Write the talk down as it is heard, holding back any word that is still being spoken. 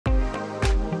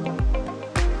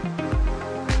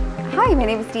Hi, my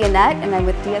name is Dianette and I'm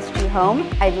with DSG Home.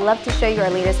 I'd love to show you our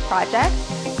latest project.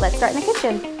 Let's start in the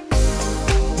kitchen.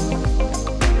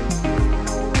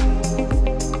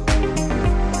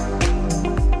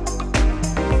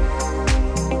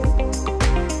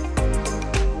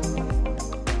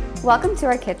 Welcome to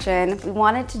our kitchen. We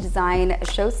wanted to design a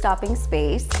show-stopping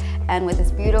space, and with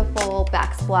this beautiful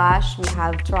backsplash, we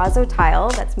have terrazzo tile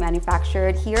that's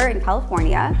manufactured here in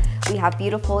California. We have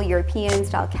beautiful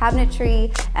European-style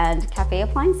cabinetry and cafe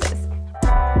appliances.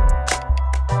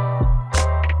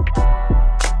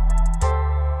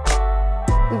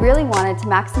 We really wanted to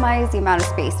maximize the amount of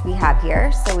space we have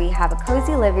here, so we have a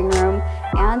cozy living room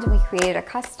and we created a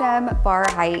custom bar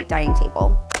height dining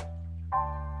table.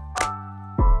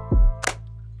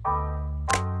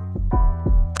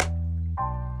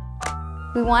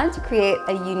 We wanted to create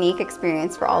a unique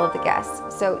experience for all of the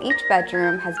guests. So each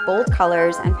bedroom has bold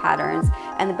colors and patterns,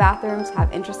 and the bathrooms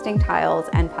have interesting tiles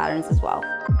and patterns as well.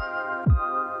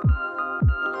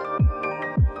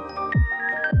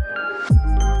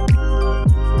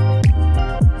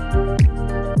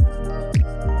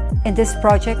 In this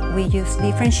project, we use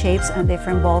different shapes and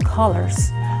different bold colors.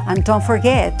 And don't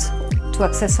forget to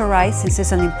accessorize, since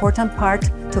it's an important part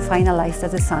to finalize the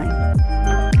design.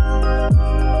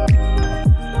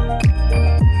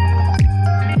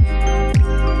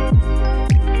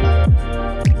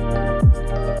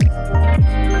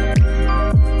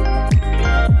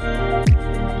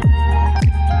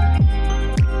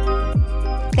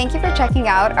 Thank you for checking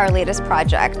out our latest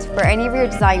project. For any of your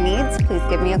design needs, please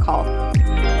give me a call.